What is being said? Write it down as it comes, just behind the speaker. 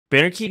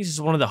Banner Kings is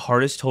one of the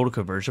hardest total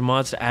conversion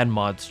mods to add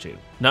mods to,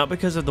 not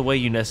because of the way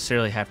you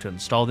necessarily have to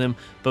install them,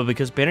 but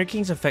because Banner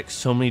Kings affect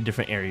so many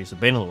different areas of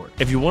Bannerlord.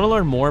 If you want to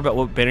learn more about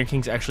what Banner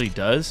Kings actually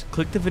does,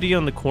 click the video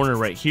in the corner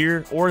right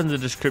here or in the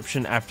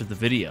description after the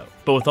video.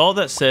 But with all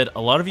that said,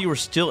 a lot of you were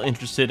still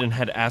interested and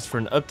had asked for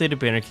an updated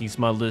Banner Kings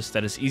mod list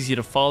that is easy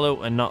to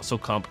follow and not so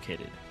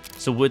complicated.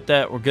 So with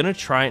that, we're going to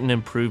try and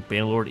improve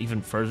Bannerlord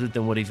even further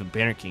than what even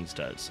Banner Kings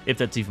does, if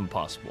that's even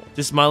possible.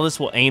 This mod list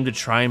will aim to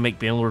try and make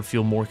Bannerlord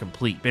feel more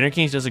complete. Banner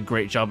Kings does a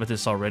great job at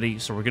this already,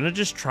 so we're going to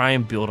just try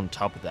and build on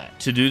top of that.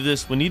 To do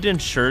this, we need to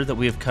ensure that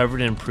we have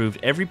covered and improved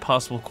every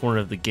possible corner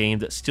of the game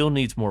that still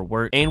needs more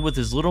work, and with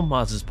as little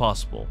mods as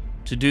possible.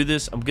 To do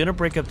this, I'm going to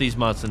break up these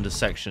mods into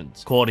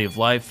sections: quality of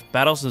life,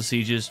 battles and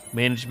sieges,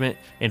 management,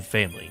 and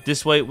family.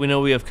 This way, we know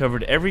we have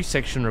covered every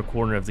section or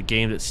corner of the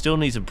game that still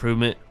needs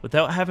improvement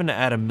without having to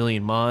add a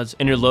million mods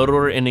and your load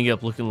order ending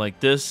up looking like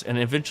this and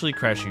eventually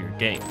crashing your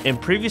game. In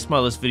previous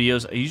mod list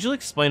videos, I usually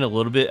explain a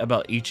little bit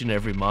about each and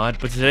every mod,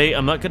 but today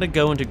I'm not going to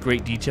go into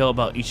great detail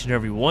about each and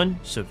every one,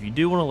 so if you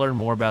do want to learn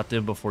more about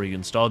them before you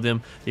install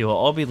them, they will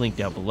all be linked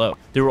down below.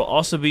 There will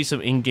also be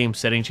some in-game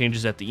setting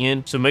changes at the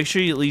end, so make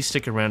sure you at least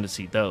stick around to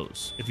see those.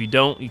 If you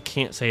don't, you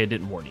can't say I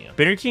didn't warn you.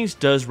 Banner Kings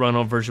does run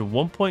on version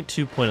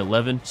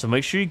 1.2.11, so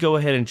make sure you go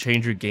ahead and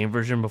change your game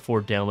version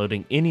before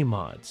downloading any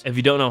mods. If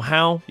you don't know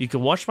how, you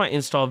can watch my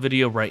install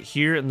video right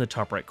here in the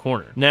top right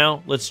corner.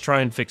 Now, let's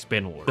try and fix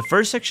Bannerlord. The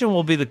first section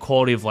will be the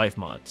quality of life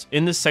mods.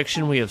 In this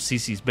section, we have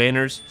CC's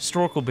banners,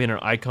 historical banner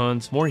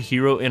icons, more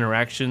hero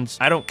interactions,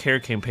 I don't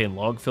care campaign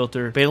log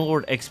filter,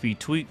 Bannerlord XP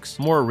tweaks,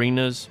 more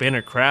arenas,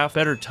 banner craft,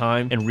 better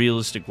time, and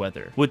realistic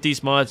weather. With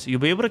these mods, you'll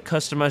be able to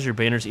customize your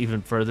banners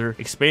even further,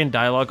 expand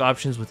dialogue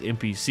options with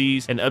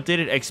NPCs, an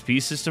updated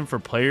XP system for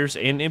players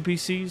and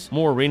NPCs,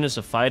 more arenas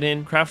to fight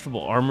in,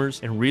 craftable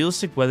armors, and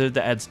realistic weather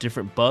that adds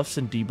different buffs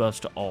and debuffs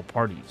to all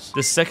parties.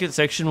 The second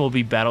section will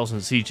be battles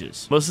and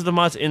sieges. Most of the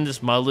mods in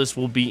this mod list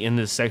will be in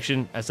this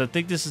section, as I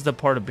think this is the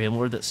part of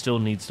Bannerlord that still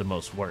needs the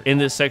most work. In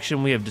this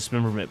section, we have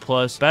Dismemberment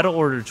Plus, battle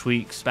order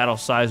tweaks, battle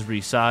size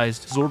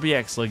resized,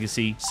 Zorbiak's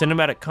Legacy,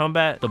 cinematic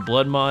combat, the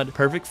blood mod,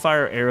 perfect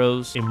fire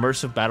arrows,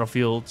 immersive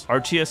battlefields,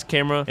 RTS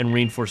camera, and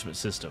reinforcement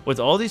system. With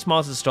all these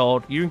mods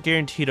installed, you're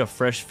guaranteed a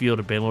fresh feel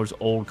to Bannerlord's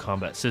old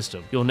combat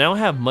system. You'll now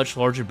have much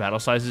larger battle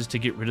sizes to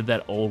get rid of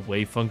that old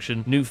wave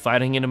function, new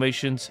fighting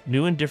animations,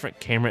 new and different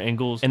camera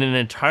angles, and an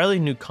entirely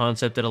new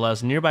concept that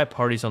allows nearby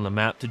parties on the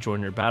map to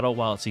join your battle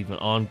while it's even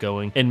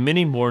ongoing, and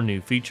many more new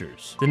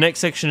features. The next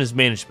section is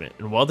management,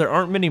 and while there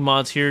aren't many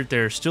mods here,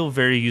 they're still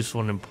very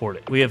useful and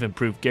important. We have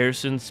improved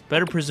garrisons,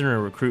 better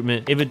prisoner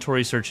recruitment,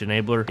 inventory search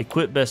enabler,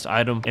 equip best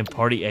item, and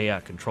party AI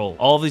control.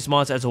 All of these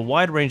mods adds a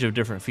wide range of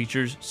different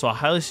features, so I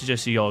highly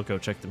suggest you all go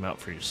check them out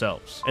for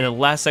yourselves. And the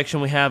last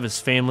section we have is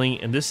family,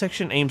 and this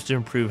section aims to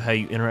improve how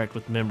you interact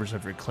with members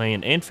of your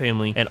clan and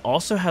family, and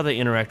also how they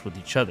interact with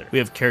each other. We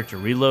have character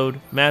reload,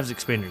 Mavs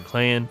expand your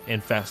clan,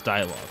 and fast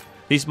dialogue.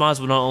 These mods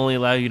will not only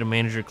allow you to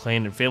manage your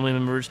clan and family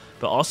members,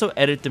 but also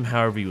edit them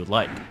however you would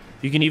like.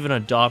 You can even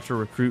adopt or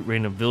recruit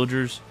random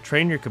villagers,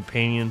 train your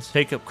companions,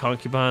 take up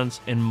concubines,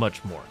 and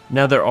much more.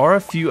 Now there are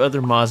a few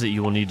other mods that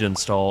you will need to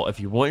install if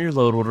you want your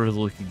load order to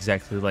look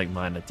exactly like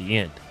mine at the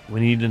end. We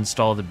need to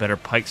install the Better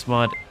Pikes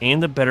mod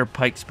and the Better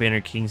Pikes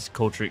Banner Kings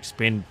Culture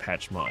Expanded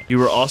patch mod.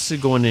 You are also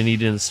going to need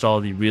to install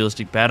the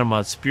Realistic Battle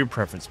mod Spear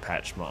Preference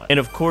patch mod. And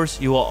of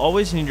course, you will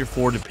always need your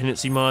 4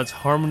 dependency mods: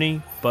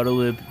 Harmony,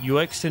 Butterlib,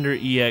 UXtender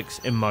EX,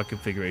 and mod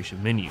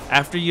configuration menu.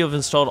 After you have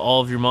installed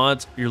all of your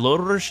mods, your load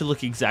order should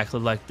look exactly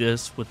like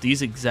this with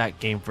these exact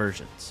game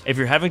versions. If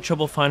you're having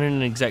trouble finding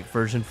an exact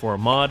version for a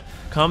mod,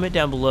 comment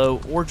down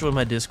below or join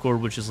my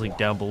Discord, which is linked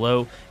down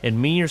below,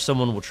 and me or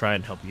someone will try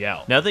and help you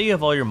out. Now that you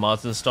have all your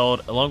mods installed,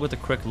 along with the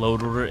correct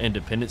load order and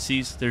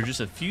dependencies, there are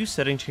just a few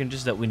setting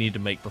changes that we need to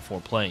make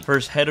before playing.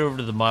 First, head over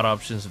to the mod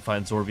options and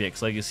find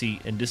Zorbiak's Legacy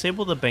and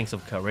disable the Banks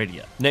of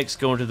Calradia. Next,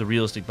 go into the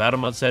Realistic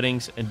Battle mod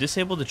settings and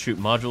disable the troop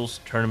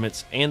modules,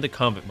 tournaments, and the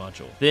combat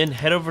module. Then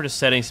head over to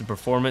settings and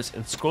performance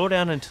and scroll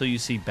down until you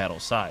see battle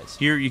size.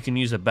 Here you can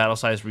use a battle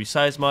size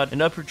resize mod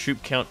and up your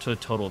troop count to a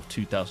total of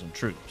 2,000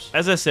 troops.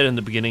 As I said in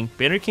the beginning,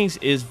 Banner Kings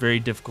is very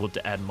difficult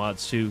to add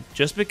mods to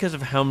just because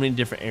of how many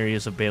different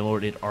areas of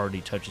Bannerlord it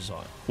already touches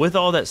on. With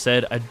all that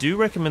said, I do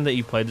recommend that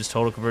you play this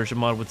total conversion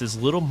mod with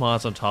as little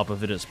mods on top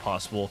of it as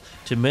possible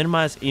to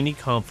minimize any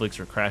conflicts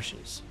or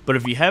crashes. But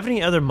if you have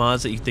any other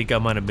mods that you think I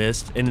might have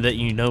missed and that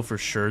you know for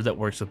sure that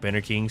works with Banner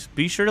Kings,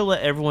 be sure to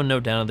let everyone know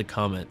down in the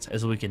comments,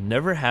 as we can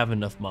never have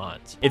enough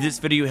mods. If this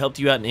video helped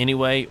you out in any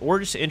way, or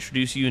just to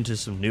introduce you into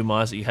some new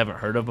mods that you haven't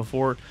heard of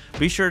before,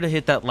 be sure to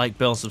hit that like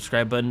bell and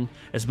subscribe button,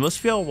 as most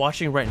of y'all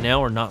watching right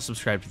now are not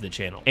subscribed to the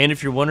channel. And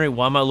if you're wondering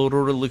why my load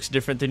order looks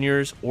different than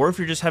yours, or if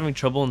you're just having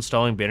trouble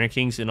installing Banner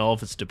Kings and all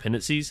of its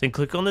dependencies, then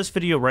click on this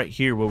video right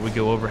here where we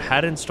go over how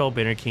to install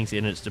Banner Kings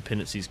and its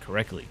dependencies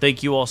correctly.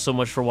 Thank you all so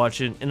much for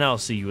watching, and I'll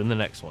see you in the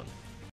next one.